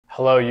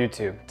Hello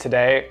YouTube.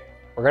 Today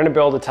we're going to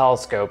build a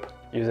telescope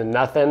using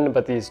nothing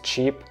but these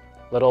cheap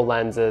little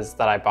lenses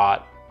that I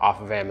bought off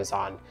of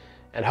Amazon.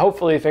 And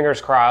hopefully, fingers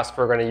crossed,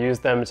 we're going to use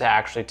them to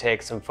actually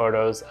take some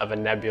photos of a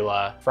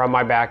nebula from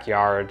my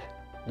backyard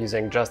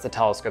using just the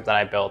telescope that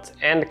I built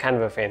and kind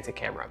of a fancy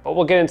camera. But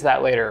we'll get into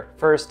that later.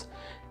 First,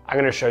 I'm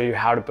going to show you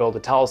how to build a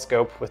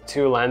telescope with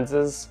two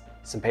lenses,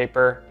 some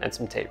paper, and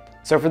some tape.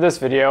 So for this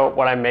video,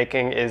 what I'm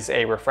making is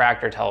a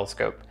refractor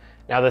telescope.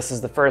 Now this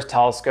is the first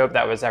telescope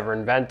that was ever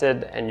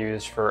invented and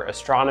used for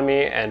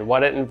astronomy, and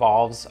what it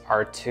involves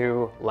are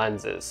two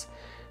lenses.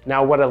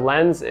 Now what a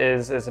lens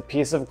is a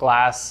piece of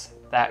glass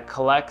that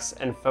collects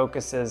and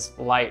focuses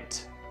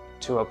light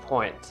to a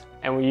point.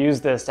 And we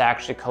use this to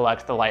actually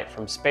collect the light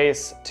from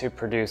space to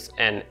produce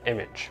an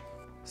image.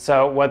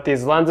 So what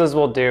these lenses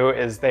will do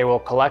is they will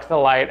collect the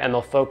light and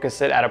they'll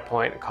focus it at a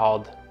point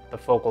called the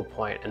focal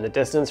point. And the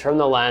distance from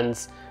the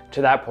lens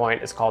to that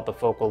point is called the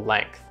focal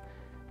length.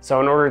 So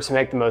in order to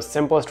make the most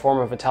simplest form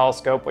of a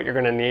telescope, what you're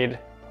going to need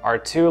are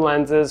two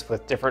lenses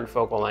with different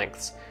focal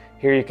lengths.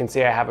 Here you can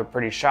see I have a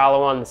pretty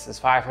shallow one. This is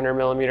 500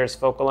 millimeters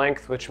focal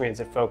length, which means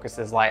it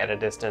focuses light at a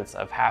distance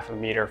of half a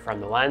meter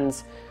from the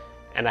lens.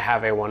 And I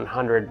have a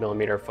 100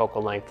 millimeter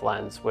focal length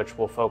lens, which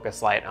will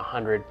focus light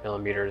 100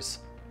 millimeters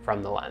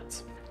from the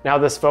lens. Now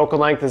this focal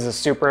length is a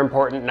super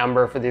important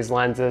number for these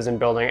lenses in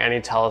building any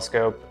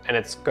telescope, and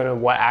it's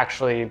going to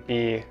actually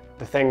be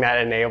the thing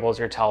that enables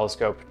your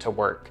telescope to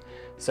work.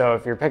 So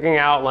if you're picking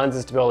out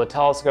lenses to build a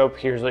telescope,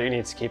 here's what you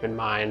need to keep in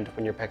mind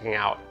when you're picking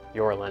out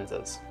your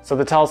lenses. So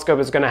the telescope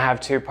is going to have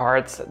two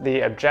parts,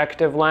 the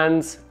objective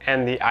lens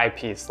and the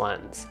eyepiece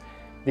lens.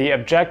 The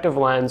objective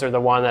lens, or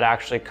the one that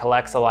actually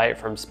collects the light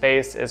from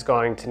space, is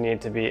going to need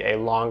to be a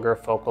longer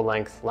focal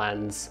length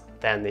lens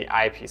than the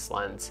eyepiece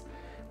lens.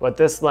 What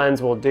this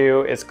lens will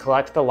do is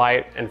collect the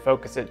light and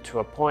focus it to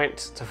a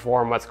point to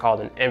form what's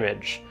called an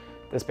image.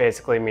 This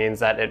basically means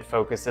that it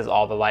focuses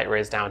all the light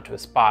rays down to a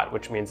spot,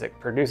 which means it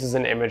produces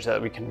an image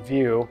that we can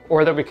view,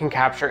 or that we can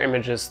capture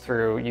images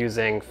through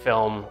using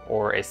film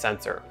or a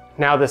sensor.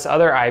 Now this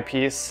other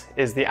eyepiece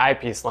is the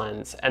eyepiece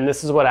lens, and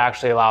this is what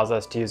actually allows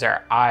us to use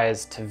our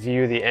eyes to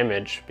view the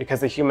image, because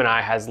the human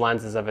eye has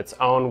lenses of its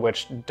own,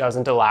 which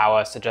doesn't allow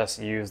us to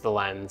just use the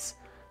lens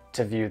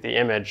to view the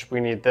image. We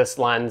need this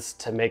lens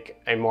to make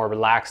a more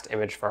relaxed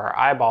image for our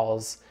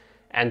eyeballs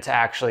and to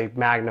actually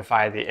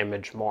magnify the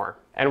image more.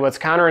 And what's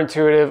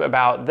counterintuitive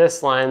about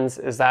this lens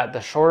is that the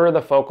shorter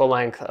the focal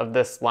length of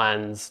this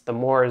lens, the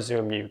more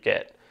zoom you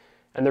get.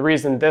 And the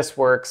reason this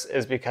works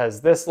is because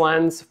this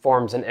lens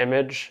forms an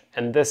image,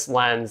 and this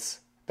lens,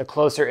 the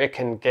closer it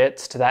can get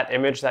to that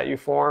image that you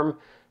form,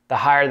 the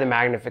higher the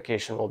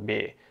magnification will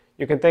be.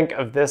 You can think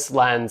of this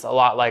lens a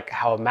lot like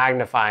how a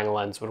magnifying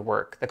lens would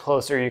work. The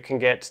closer you can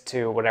get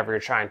to whatever you're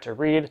trying to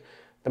read,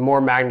 the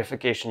more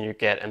magnification you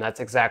get, and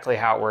that's exactly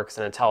how it works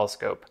in a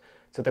telescope.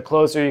 So the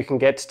closer you can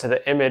get to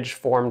the image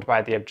formed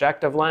by the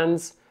objective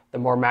lens, the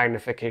more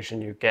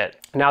magnification you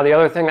get. Now the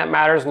other thing that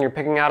matters when you're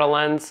picking out a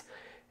lens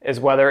is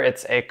whether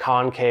it's a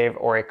concave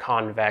or a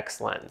convex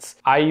lens.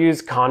 I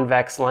use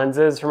convex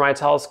lenses for my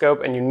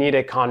telescope, and you need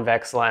a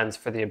convex lens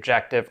for the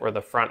objective or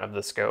the front of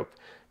the scope,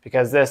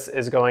 because this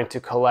is going to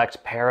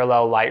collect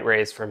parallel light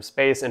rays from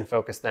space and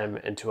focus them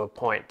into a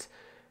point.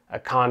 A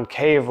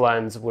concave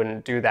lens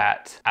wouldn't do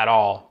that at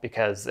all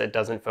because it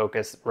doesn't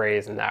focus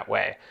rays in that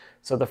way.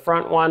 So the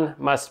front one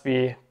must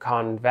be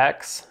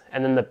convex,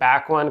 and then the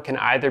back one can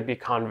either be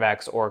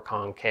convex or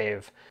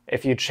concave.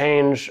 If you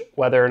change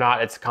whether or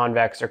not it's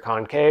convex or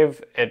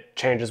concave, it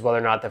changes whether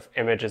or not the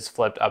image is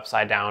flipped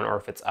upside down or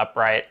if it's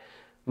upright.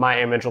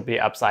 My image will be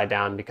upside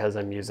down because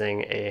I'm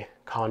using a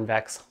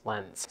convex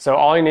lens. So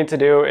all you need to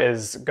do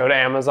is go to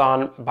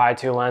Amazon, buy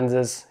two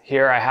lenses.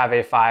 Here I have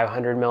a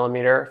 500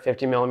 millimeter,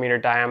 50 millimeter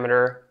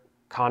diameter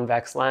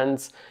convex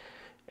lens.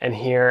 And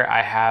here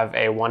I have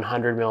a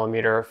 100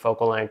 millimeter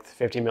focal length,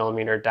 50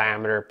 millimeter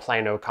diameter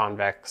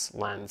plano-convex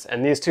lens.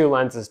 And these two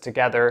lenses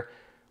together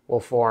will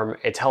form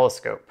a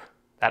telescope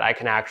that I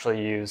can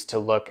actually use to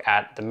look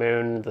at the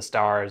moon, the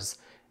stars,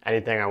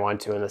 anything I want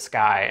to in the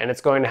sky. And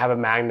it's going to have a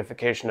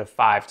magnification of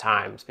 5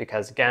 times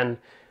because, again,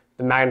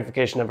 the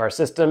magnification of our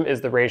system is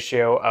the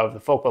ratio of the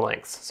focal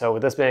lengths. So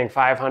with this being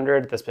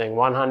 500, this being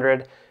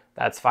 100,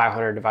 that's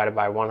 500 divided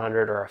by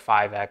 100, or a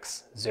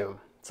 5x zoom.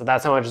 So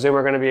that's how much zoom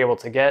we're going to be able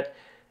to get,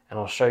 and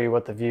I'll show you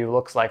what the view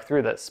looks like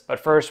through this. But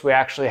first, we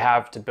actually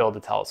have to build a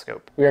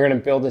telescope. We are going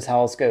to build a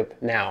telescope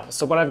now.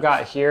 So what I've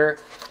got here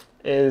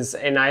is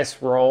a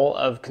nice roll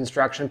of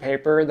construction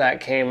paper that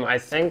came, I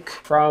think,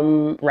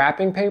 from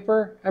wrapping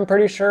paper, I'm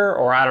pretty sure,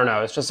 or I don't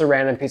know. It's just a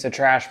random piece of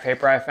trash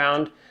paper I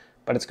found,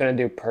 but it's going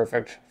to do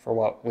perfect for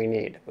what we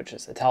need, which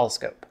is a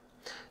telescope.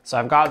 So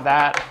I've got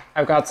that.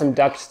 I've got some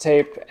duct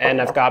tape,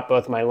 and I've got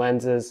both my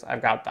lenses.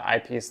 I've got the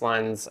eyepiece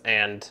lens,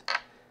 and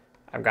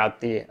I've got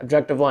the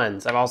objective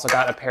lens. I've also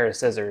got a pair of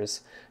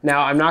scissors.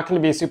 Now, I'm not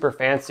going to be super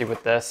fancy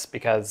with this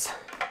because,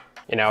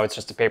 you know, it's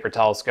just a paper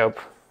telescope.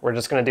 We're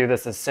just going to do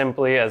this as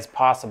simply as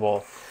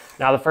possible.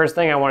 Now, the first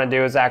thing I want to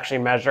do is actually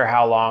measure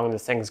how long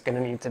this thing's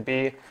going to need to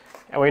be.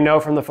 And we know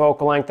from the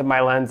focal length of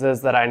my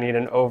lenses that I need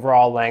an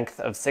overall length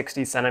of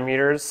 60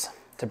 centimeters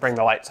to bring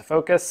the light to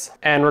focus.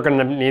 And we're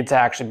gonna need to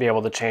actually be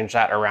able to change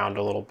that around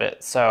a little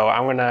bit. So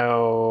I'm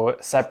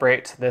gonna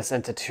separate this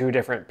into two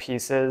different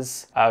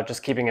pieces,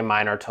 just keeping in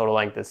mind our total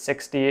length is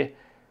 60.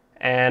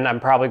 And I'm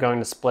probably going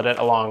to split it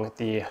along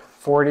the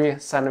 40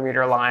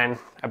 centimeter line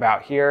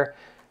about here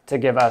to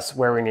give us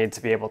where we need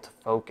to be able to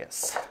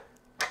focus.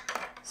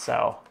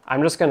 So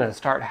I'm just gonna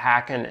start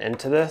hacking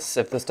into this.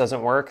 If this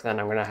doesn't work, then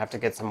I'm gonna have to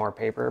get some more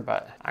paper,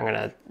 but I'm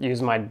gonna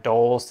use my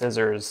dull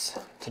scissors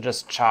to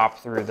just chop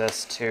through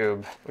this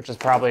tube, which is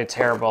probably a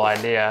terrible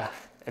idea.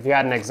 If you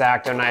had an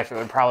X-Acto knife, it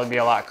would probably be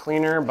a lot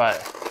cleaner,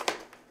 but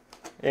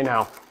you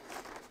know,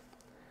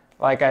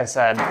 like I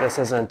said, this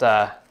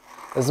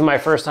is my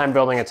first time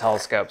building a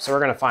telescope, so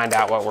we're gonna find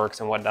out what works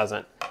and what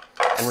doesn't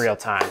in real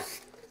time.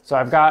 So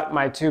I've got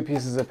my two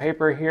pieces of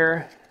paper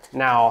here.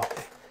 Now,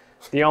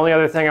 the only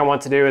other thing I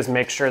want to do is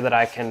make sure that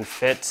I can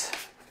fit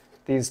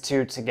these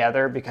two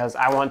together, because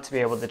I want to be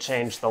able to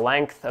change the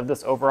length of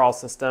this overall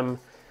system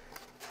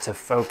to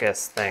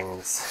focus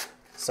things.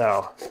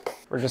 So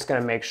we're just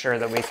gonna make sure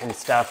that we can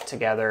stuff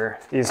together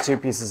these two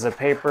pieces of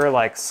paper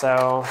like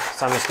so.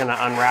 So I'm just gonna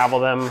unravel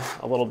them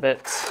a little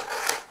bit.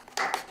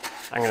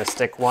 I'm gonna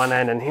stick one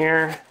end in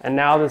here. And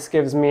now this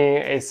gives me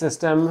a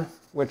system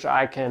which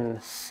I can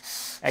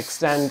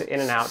extend in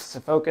and out to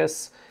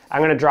focus.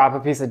 I'm gonna drop a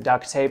piece of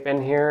duct tape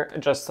in here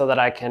just so that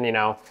I can, you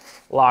know,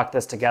 lock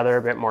this together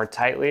a bit more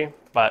tightly,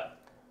 but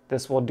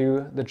this will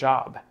do the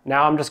job.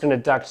 Now I'm just gonna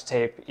duct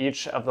tape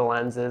each of the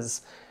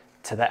lenses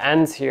to the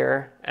ends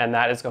here, and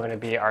that is going to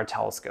be our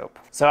telescope.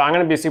 So I'm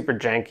gonna be super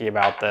janky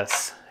about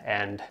this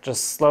and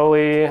just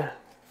slowly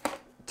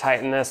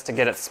tighten this to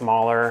get it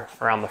smaller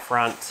around the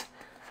front,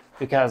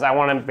 because I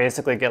wanna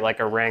basically get like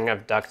a ring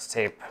of duct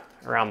tape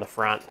around the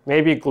front.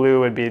 Maybe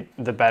glue would be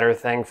the better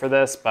thing for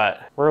this,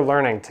 but we're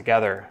learning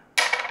together.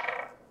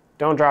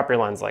 Don't drop your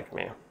lens like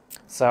me.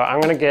 So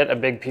I'm gonna get a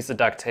big piece of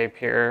duct tape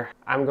here.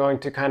 I'm going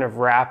to kind of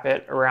wrap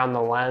it around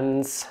the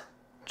lens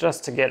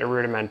just to get a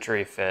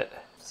rudimentary fit.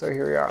 So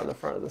here we are on the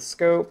front of the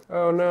scope.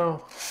 Oh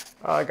no,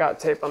 I got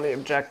tape on the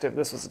objective.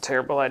 This was a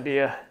terrible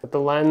idea. With the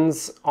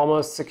lens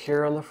almost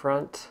secure on the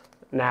front,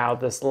 now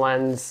this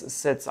lens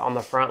sits on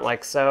the front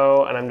like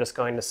so, and I'm just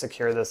going to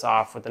secure this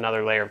off with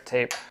another layer of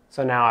tape.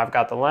 So now I've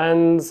got the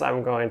lens.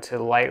 I'm going to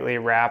lightly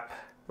wrap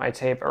my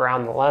tape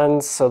around the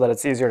lens so that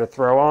it's easier to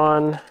throw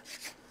on.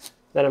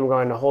 Then I'm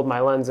going to hold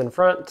my lens in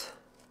front,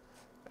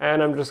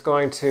 and I'm just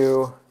going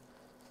to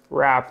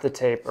wrap the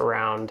tape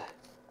around,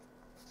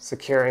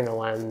 securing the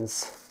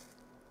lens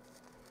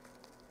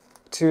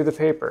to the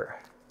paper,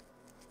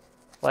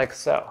 like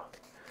so.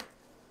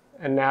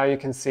 And now you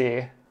can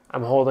see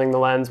I'm holding the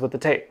lens with the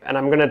tape, and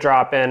I'm gonna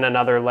drop in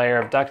another layer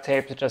of duct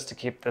tape just to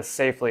keep this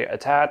safely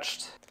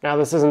attached. Now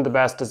this isn't the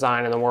best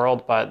design in the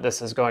world, but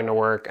this is going to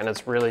work, and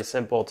it's really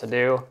simple to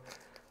do.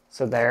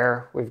 So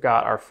there, we've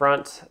got our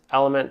front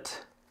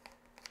element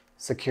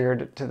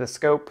secured to the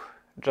scope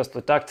just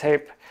with duct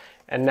tape,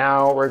 and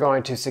now we're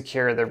going to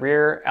secure the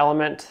rear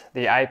element,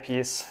 the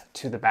eyepiece,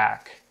 to the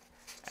back.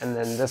 And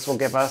then this will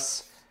give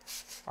us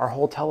our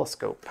whole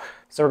telescope.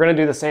 So we're gonna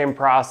do the same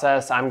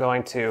process. I'm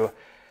going to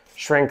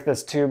shrink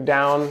this tube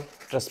down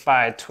just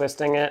by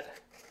twisting it,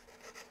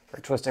 or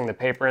twisting the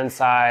paper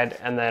inside,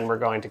 and then we're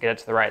going to get it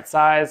to the right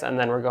size, and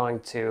then we're going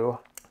to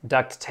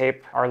duct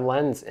tape our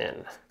lens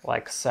in,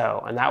 like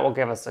so, and that will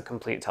give us a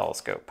complete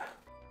telescope.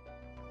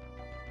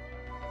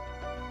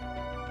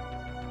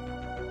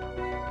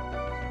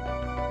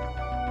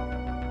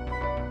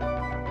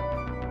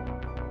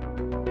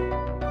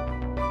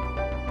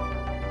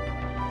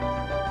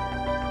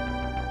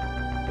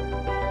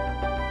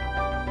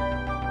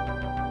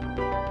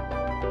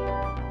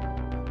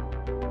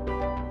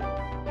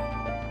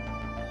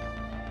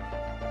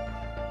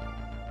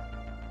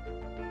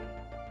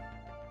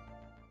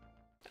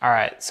 All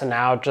right, so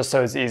now just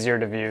so it's easier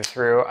to view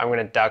through, I'm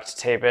gonna duct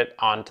tape it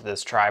onto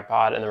this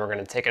tripod, and then we're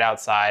gonna take it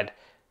outside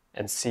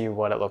and see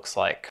what it looks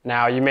like.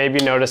 Now you may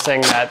be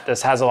noticing that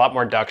this has a lot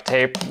more duct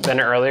tape than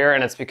earlier,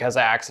 and it's because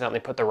I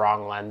accidentally put the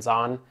wrong lens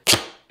on.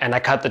 And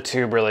I cut the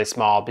tube really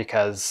small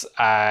because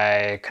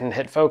I couldn't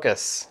hit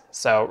focus.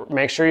 So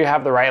make sure you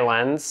have the right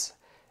lens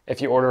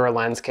if you order a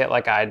lens kit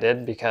like I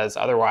did, because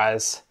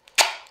otherwise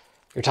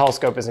your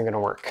telescope isn't gonna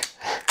work.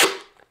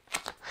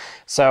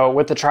 So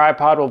with the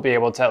tripod, we'll be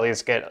able to at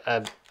least get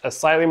a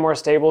slightly more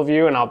stable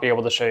view, and I'll be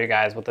able to show you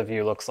guys what the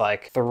view looks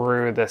like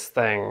through this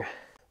thing.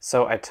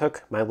 So I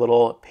took my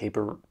little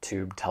paper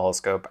tube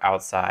telescope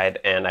outside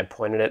and I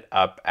pointed it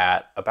up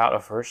at about a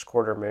first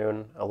quarter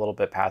moon, a little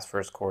bit past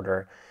first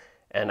quarter,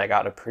 and I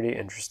got a pretty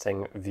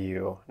interesting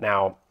view.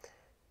 Now,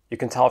 you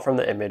can tell from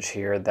the image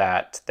here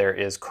that there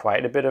is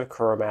quite a bit of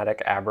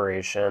chromatic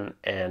aberration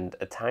and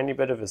a tiny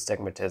bit of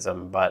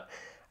astigmatism, but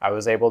I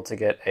was able to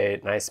get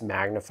a nice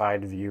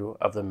magnified view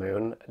of the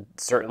moon,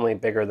 certainly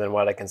bigger than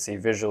what I can see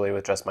visually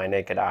with just my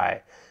naked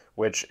eye,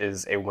 which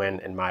is a win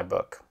in my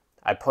book.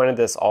 I pointed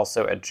this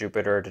also at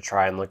Jupiter to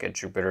try and look at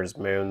Jupiter's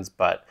moons,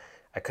 but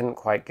I couldn't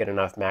quite get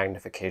enough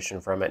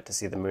magnification from it to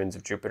see the moons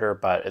of Jupiter,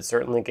 but it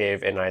certainly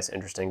gave a nice,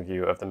 interesting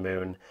view of the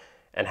moon.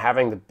 And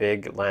having the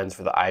big lens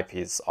for the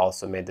eyepiece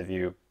also made the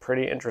view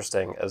pretty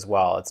interesting as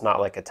well. It's not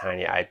like a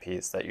tiny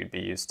eyepiece that you'd be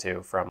used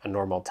to from a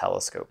normal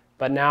telescope.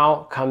 But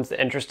now comes the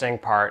interesting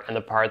part, and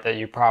the part that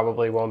you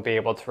probably won't be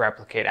able to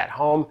replicate at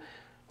home,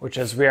 which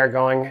is we are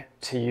going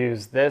to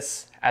use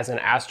this as an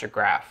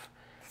astrograph.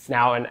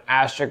 Now, an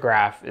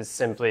astrograph is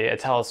simply a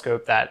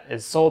telescope that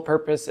its sole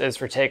purpose is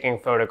for taking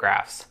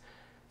photographs.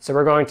 So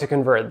we're going to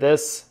convert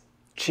this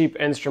cheap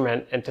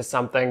instrument into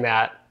something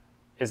that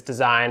is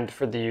designed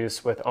for the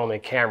use with only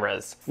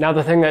cameras. Now,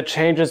 the thing that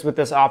changes with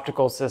this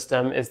optical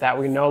system is that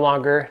we no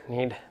longer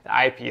need the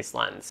eyepiece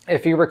lens.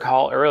 If you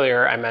recall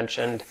earlier, I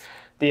mentioned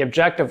the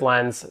objective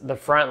lens, the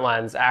front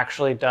lens,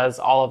 actually does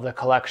all of the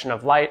collection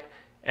of light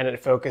and it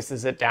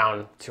focuses it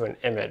down to an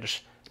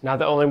image. Now,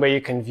 the only way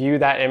you can view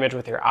that image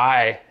with your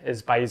eye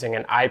is by using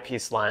an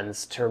eyepiece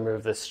lens to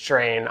remove the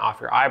strain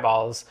off your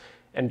eyeballs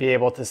and be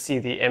able to see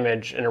the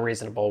image in a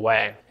reasonable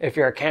way. If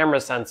you're a camera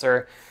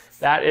sensor,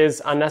 that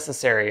is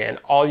unnecessary, and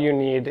all you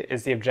need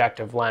is the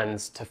objective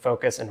lens to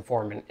focus and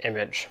form an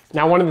image.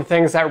 Now, one of the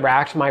things that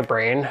racked my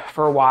brain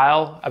for a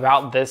while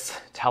about this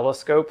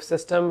telescope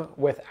system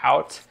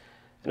without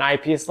an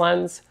eyepiece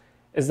lens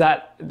is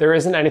that there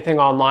isn't anything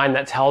online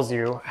that tells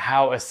you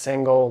how a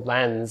single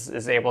lens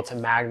is able to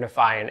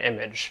magnify an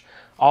image.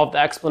 All of the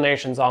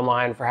explanations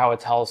online for how a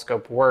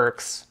telescope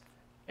works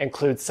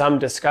include some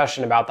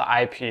discussion about the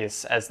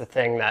eyepiece as the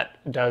thing that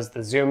does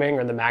the zooming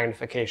or the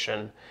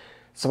magnification.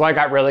 So I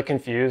got really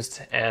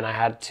confused and I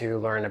had to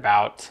learn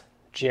about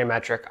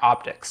geometric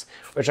optics,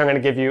 which I'm going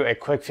to give you a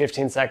quick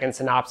 15-second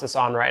synopsis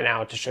on right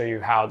now to show you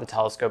how the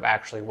telescope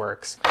actually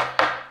works.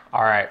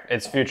 All right,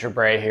 it's Future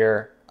Bray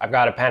here. I've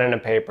got a pen and a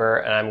paper,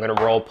 and I'm going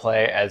to role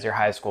play as your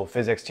high school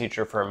physics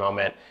teacher for a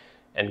moment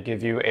and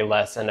give you a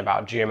lesson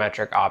about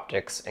geometric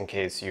optics in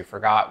case you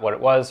forgot what it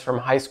was from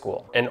high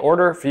school. In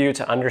order for you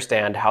to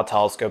understand how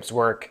telescopes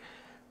work,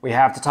 we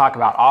have to talk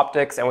about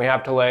optics, and we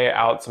have to lay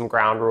out some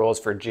ground rules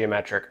for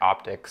geometric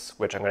optics,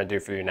 which I'm going to do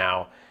for you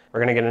now. We're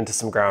going to get into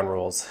some ground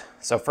rules.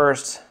 So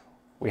first,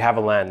 we have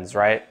a lens,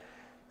 right?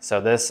 So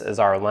this is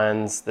our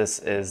lens. This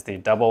is the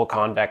double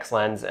convex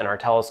lens in our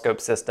telescope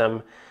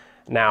system.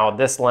 Now,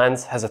 this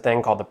lens has a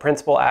thing called the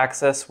principal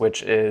axis,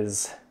 which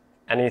is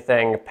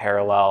anything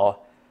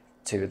parallel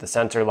to the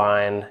center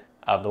line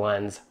of the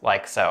lens,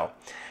 like so.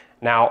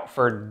 Now,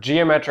 for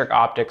geometric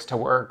optics to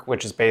work,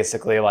 which is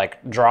basically like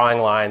drawing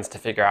lines to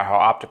figure out how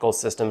optical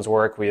systems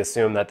work, we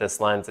assume that this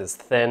lens is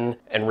thin.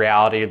 In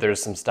reality,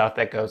 there's some stuff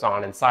that goes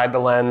on inside the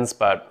lens,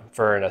 but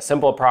for a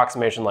simple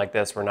approximation like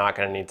this, we're not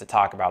going to need to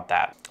talk about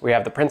that. We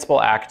have the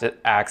principal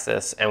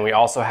axis, and we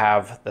also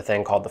have the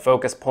thing called the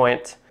focus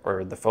point,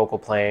 or the focal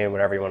plane,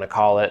 whatever you want to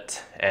call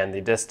it, and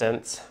the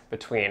distance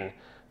between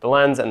the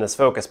lens and this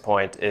focus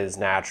point is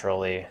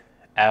naturally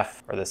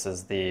f, or this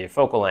is the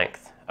focal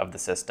length of the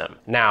system.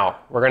 Now,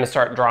 we're going to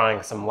start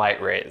drawing some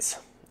light rays.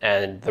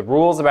 And the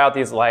rules about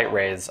these light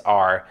rays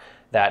are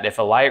that if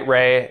a light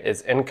ray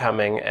is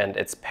incoming and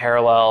it's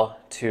parallel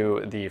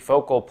to the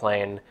focal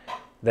plane,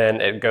 then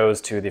it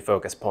goes to the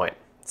focus point.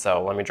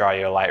 So let me draw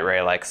you a light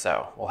ray like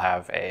so. We'll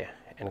have an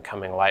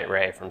incoming light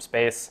ray from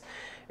space.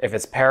 If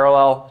it's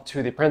parallel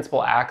to the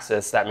principal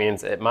axis, that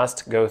means it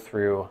must go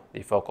through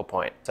the focal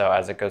point. So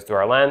as it goes through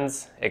our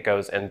lens, it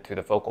goes in through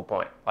the focal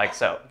point, like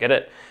so. Get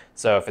it?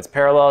 So if it's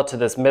parallel to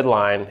this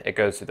midline, it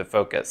goes through the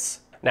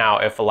focus. Now,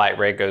 if a light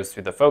ray goes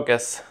through the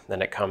focus,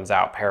 then it comes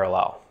out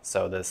parallel.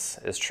 So this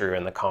is true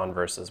in the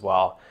converse as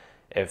well.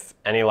 If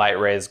any light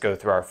rays go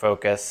through our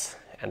focus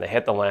and they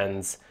hit the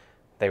lens,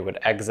 they would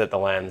exit the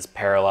lens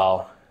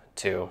parallel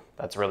to,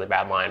 that's a really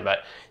bad line, but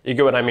you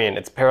get what I mean.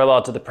 It's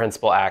parallel to the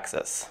principal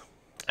axis.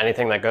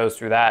 Anything that goes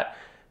through that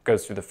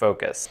goes through the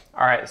focus.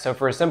 All right, so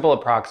for a simple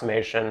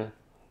approximation,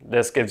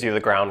 this gives you the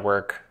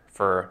groundwork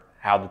for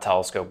how the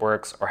telescope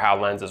works or how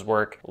lenses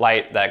work.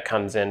 Light that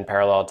comes in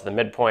parallel to the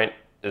midpoint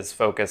is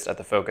focused at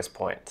the focus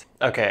point.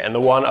 Okay, and the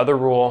one other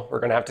rule we're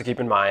gonna have to keep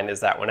in mind is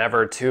that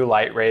whenever two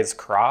light rays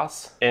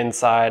cross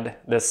inside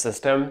this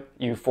system,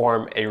 you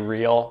form a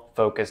real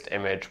focused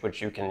image,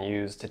 which you can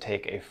use to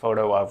take a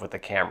photo of with a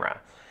camera.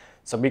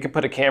 So we could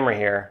put a camera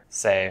here,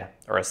 say,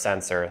 or a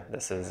sensor.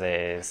 This is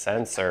a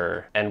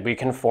sensor, and we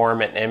can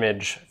form an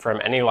image from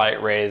any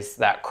light rays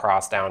that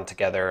cross down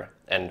together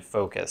and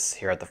focus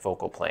here at the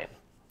focal plane.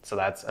 So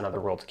that's another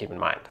rule to keep in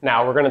mind.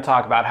 Now we're going to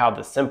talk about how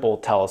the simple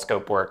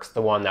telescope works,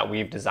 the one that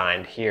we've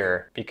designed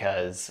here,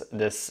 because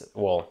this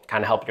will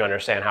kind of help you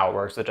understand how it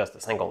works with just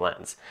a single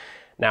lens.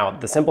 Now,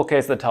 the simple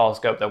case of the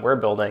telescope that we're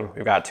building,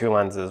 we've got two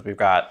lenses. We've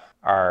got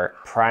our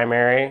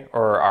primary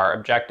or our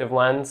objective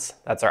lens,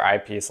 that's our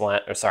eyepiece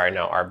lens, or sorry,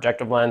 no, our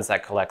objective lens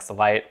that collects the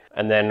light.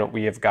 And then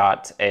we've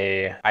got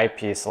a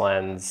eyepiece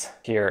lens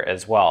here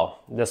as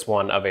well, this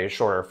one of a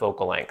shorter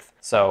focal length.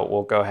 So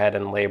we'll go ahead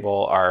and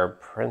label our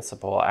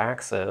principal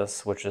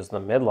axis, which is the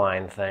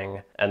midline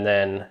thing. And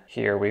then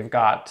here we've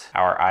got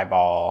our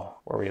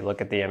eyeball where we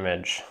look at the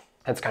image.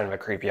 It's kind of a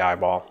creepy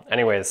eyeball.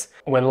 Anyways,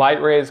 when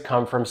light rays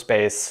come from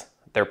space,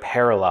 they're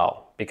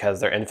parallel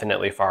because they're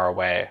infinitely far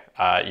away.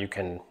 You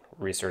can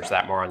research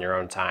that more on your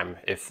own time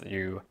if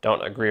you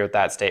don't agree with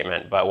that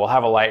statement. But we'll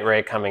have a light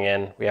ray coming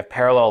in. We have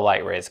parallel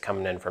light rays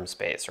coming in from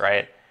space,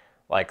 right?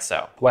 Like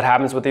so. What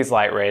happens with these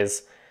light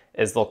rays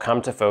is they'll come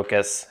to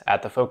focus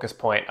at the focus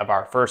point of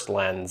our first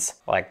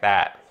lens, like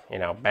that. You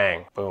know,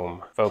 bang,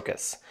 boom,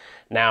 focus.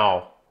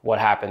 Now, what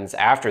happens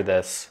after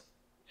this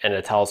in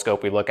a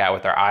telescope we look at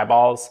with our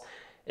eyeballs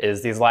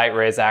is these light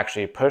rays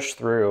actually push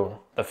through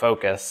the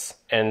focus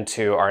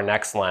into our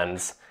next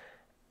lens,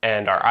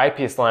 and our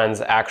eyepiece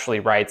lens actually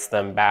writes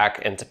them back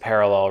into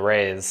parallel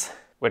rays,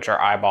 which our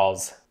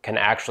eyeballs can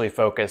actually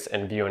focus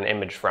and view an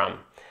image from.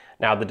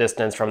 Now, the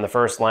distance from the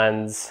first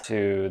lens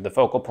to the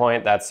focal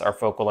point, that's our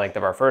focal length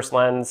of our first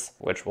lens,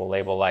 which we'll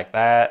label like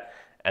that.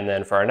 And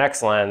then for our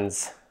next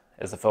lens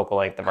is the focal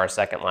length of our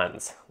second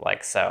lens,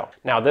 like so.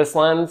 Now, this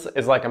lens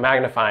is like a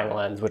magnifying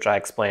lens, which I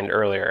explained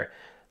earlier.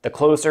 The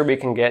closer we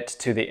can get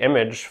to the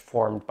image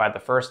formed by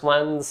the first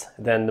lens,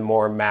 then the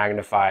more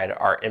magnified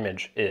our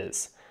image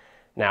is.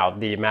 Now,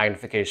 the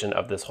magnification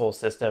of this whole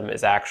system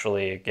is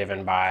actually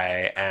given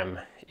by m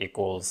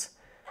equals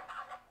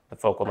the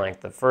focal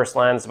length of the first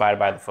lens divided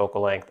by the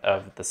focal length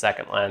of the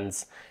second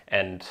lens,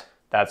 and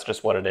that's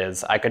just what it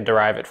is. I could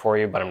derive it for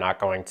you, but I'm not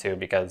going to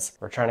because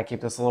we're trying to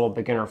keep this a little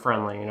beginner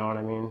friendly, you know what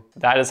I mean?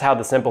 That is how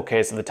the simple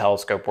case of the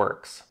telescope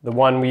works. The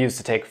one we use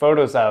to take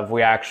photos of,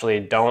 we actually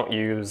don't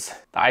use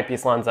the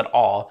eyepiece lens at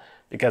all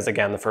because,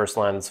 again, the first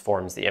lens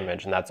forms the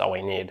image and that's all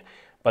we need.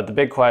 But the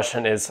big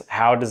question is,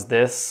 how does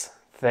this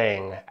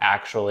thing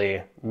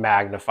actually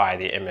magnify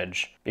the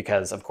image?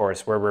 Because, of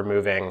course, we're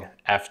removing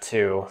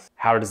f2.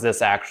 How does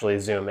this actually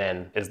zoom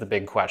in is the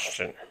big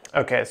question.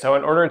 Okay, so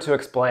in order to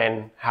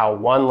explain how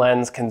one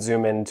lens can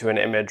zoom into an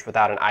image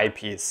without an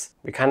eyepiece,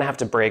 we kind of have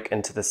to break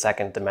into the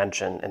second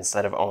dimension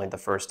instead of only the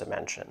first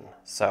dimension.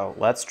 So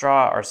let's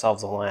draw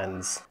ourselves a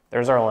lens.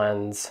 There's our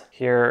lens.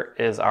 Here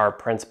is our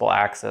principal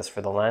axis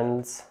for the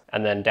lens.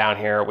 And then down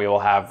here we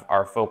will have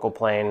our focal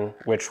plane,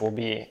 which will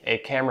be a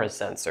camera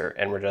sensor,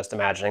 and we're just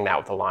imagining that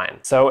with a line.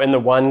 So in the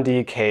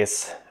 1D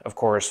case, of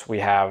course, we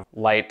have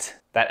light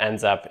that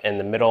ends up in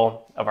the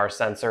middle of our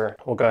sensor.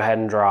 We'll go ahead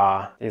and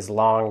draw these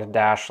long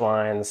dashed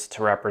lines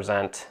to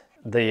represent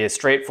the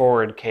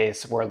straightforward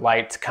case where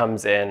light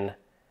comes in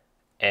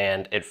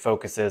and it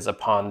focuses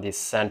upon the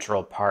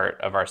central part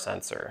of our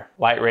sensor.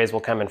 Light rays will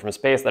come in from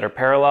space that are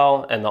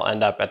parallel and they'll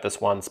end up at this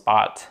one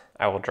spot.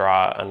 I will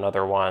draw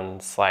another one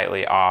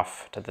slightly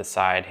off to the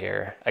side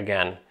here.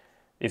 Again,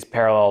 these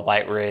parallel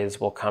light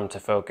rays will come to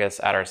focus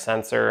at our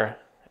sensor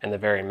in the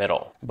very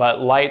middle.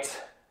 But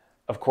light,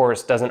 of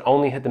course, doesn't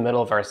only hit the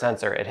middle of our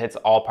sensor, it hits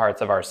all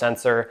parts of our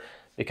sensor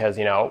because,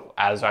 you know,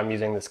 as I'm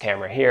using this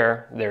camera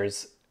here,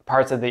 there's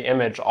parts of the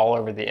image all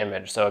over the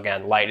image. So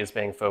again, light is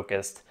being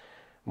focused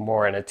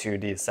more in a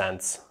 2D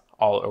sense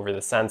all over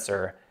the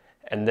sensor.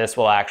 And this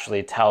will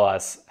actually tell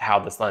us how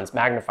this lens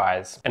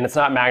magnifies. And it's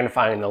not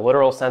magnifying in the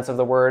literal sense of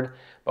the word,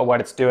 but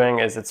what it's doing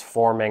is it's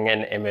forming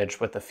an image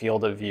with a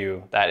field of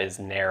view that is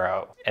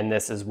narrow. And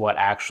this is what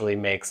actually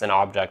makes an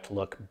object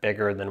look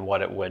bigger than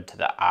what it would to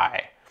the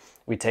eye.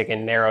 We take a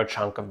narrow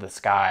chunk of the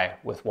sky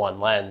with one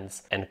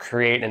lens and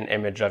create an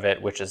image of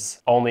it which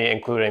is only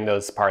including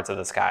those parts of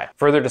the sky.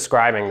 Further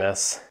describing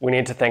this, we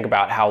need to think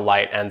about how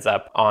light ends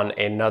up on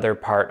another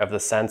part of the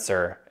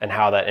sensor and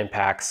how that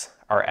impacts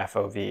our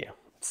FOV.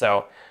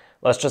 So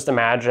let's just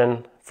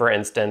imagine, for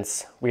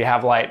instance, we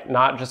have light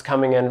not just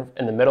coming in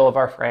the middle of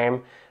our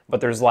frame, but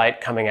there's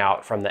light coming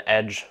out from the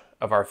edge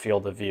of our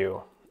field of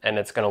view, and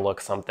it's going to look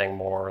something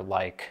more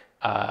like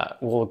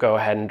we'll go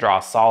ahead and draw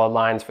solid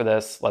lines for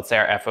this. Let's say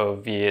our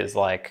FOV is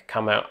like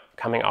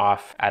coming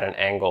off at an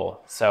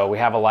angle. So we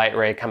have a light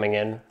ray coming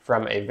in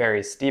from a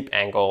very steep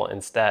angle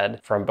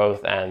instead from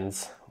both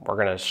ends. We're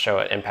going to show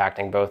it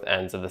impacting both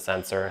ends of the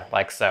sensor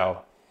like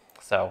so.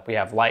 So we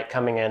have light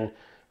coming in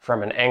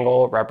from an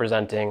angle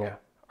representing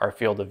our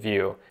field of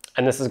view.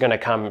 And this is going to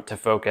come to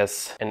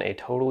focus in a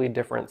totally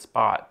different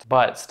spot,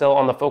 but still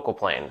on the focal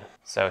plane.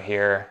 So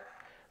here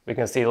we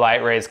can see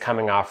light rays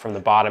coming off from the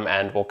bottom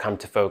end will come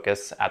to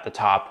focus at the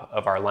top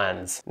of our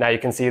lens. Now you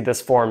can see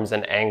this forms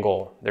an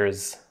angle.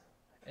 There's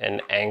an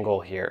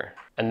angle here.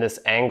 And this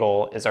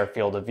angle is our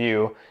field of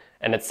view,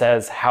 and it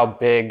says how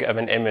big of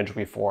an image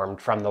we formed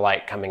from the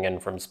light coming in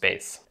from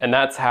space. And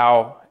that's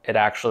how it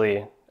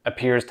actually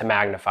appears to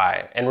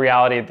magnify. In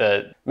reality,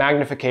 the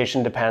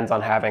magnification depends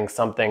on having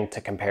something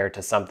to compare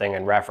to something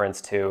in reference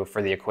to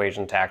for the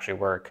equation to actually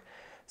work.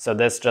 So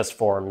this just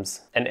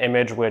forms an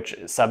image which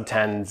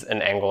subtends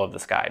an angle of the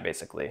sky,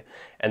 basically.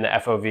 And the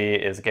FOV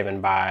is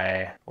given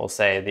by, we'll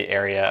say the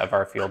area of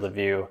our field of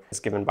view is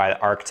given by the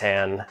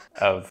arctan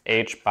of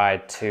h by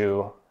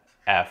 2f,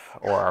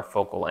 or our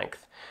focal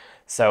length.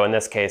 So in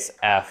this case,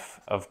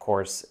 f, of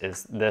course,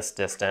 is this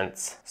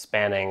distance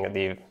spanning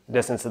the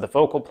distance of the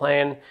focal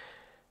plane.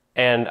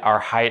 And our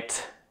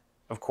height,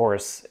 of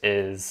course,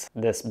 is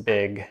this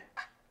big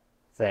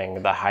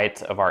thing. The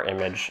height of our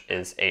image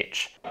is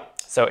h.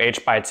 So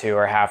h by 2,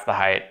 or half the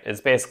height,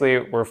 is basically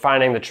we're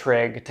finding the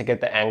trig to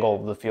get the angle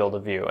of the field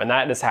of view. And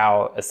that is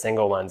how a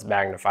single lens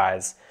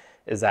magnifies,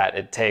 is that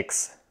it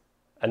takes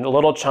a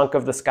little chunk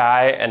of the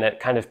sky and it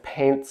kind of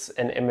paints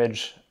an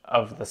image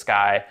of the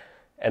sky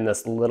in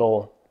this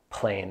little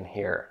plane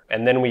here.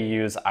 And then we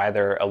use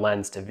either a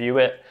lens to view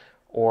it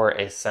or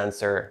a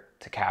sensor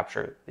to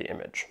capture the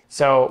image.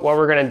 So what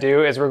we're gonna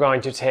do is we're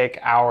going to take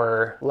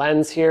our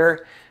lens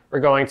here, we're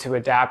going to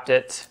adapt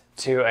it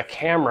to a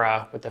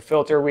camera with a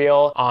filter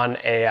wheel on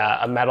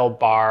a metal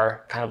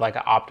bar, kind of like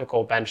an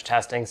optical bench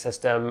testing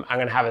system. I'm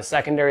gonna have a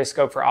secondary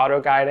scope for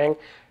auto guiding,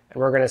 and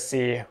we're gonna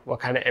see what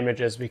kind of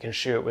images we can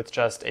shoot with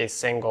just a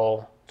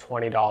single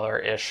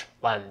 $20-ish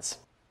lens.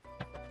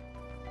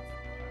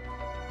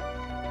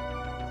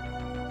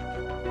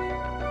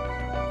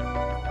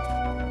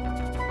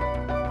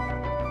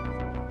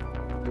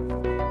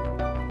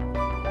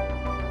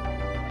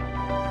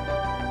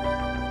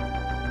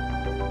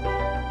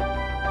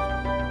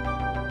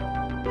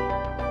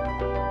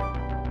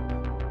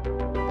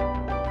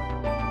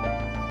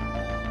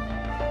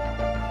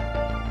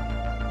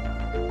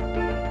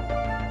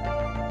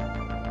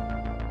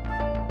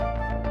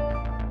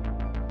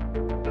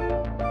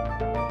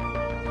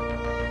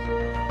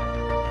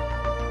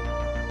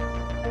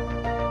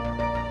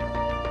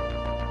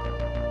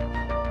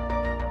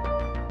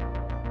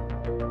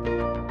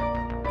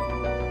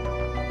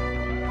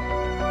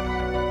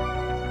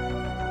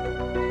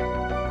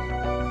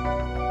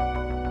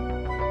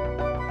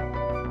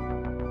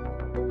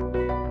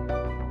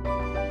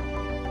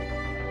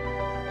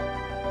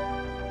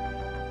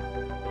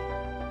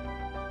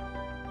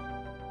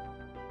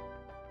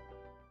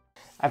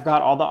 I've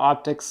got all the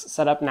optics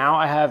set up now.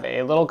 I have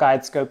a little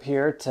guide scope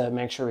here to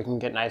make sure we can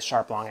get nice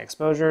sharp long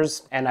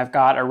exposures. And I've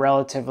got a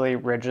relatively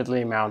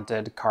rigidly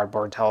mounted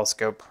cardboard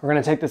telescope. We're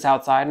gonna take this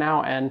outside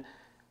now and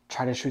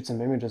try to shoot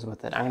some images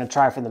with it. I'm gonna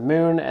try for the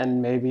moon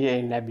and maybe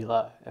a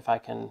nebula if I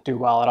can do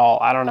well at all.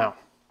 I don't know.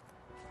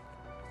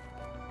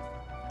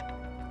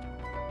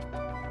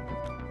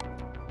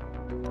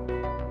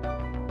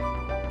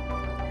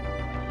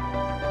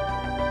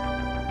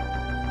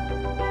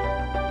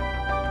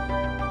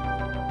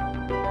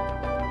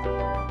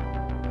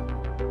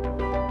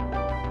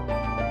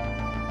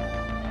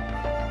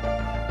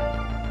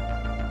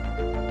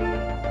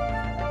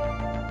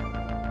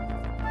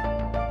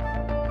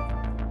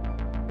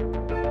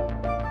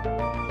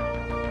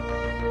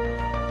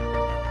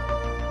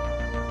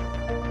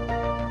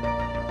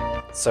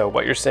 So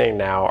what you're seeing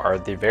now are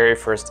the very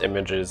first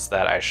images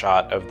that I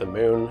shot of the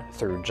moon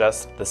through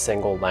just the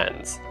single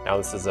lens. Now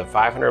this is a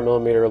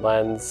 500mm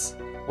lens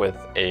with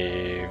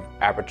a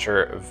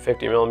aperture of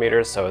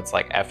 50mm, so it's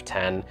like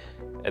f10.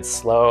 It's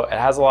slow, it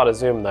has a lot of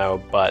zoom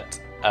though, but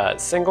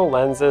single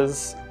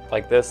lenses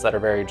like this that are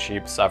very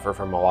cheap suffer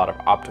from a lot of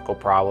optical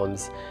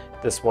problems.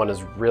 This one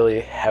is really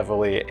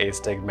heavily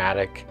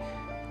astigmatic,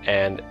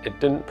 and it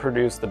didn't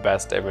produce the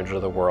best image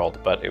of the world,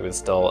 but it was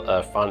still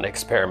a fun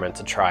experiment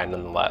to try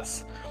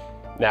nonetheless.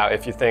 Now,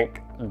 if you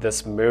think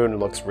this moon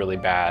looks really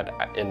bad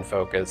in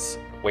focus,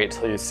 wait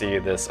till you see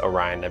this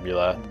Orion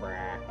Nebula.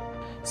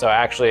 So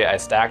actually, I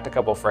stacked a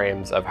couple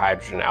frames of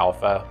hydrogen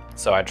alpha,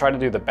 so I tried to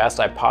do the best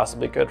I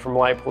possibly could from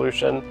light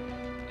pollution,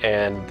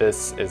 and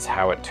this is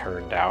how it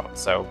turned out.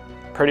 So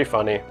pretty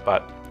funny,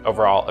 but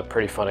overall a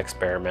pretty fun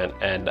experiment,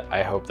 and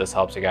I hope this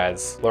helps you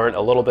guys learn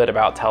a little bit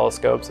about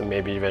telescopes and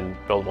maybe even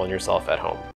build one yourself at home.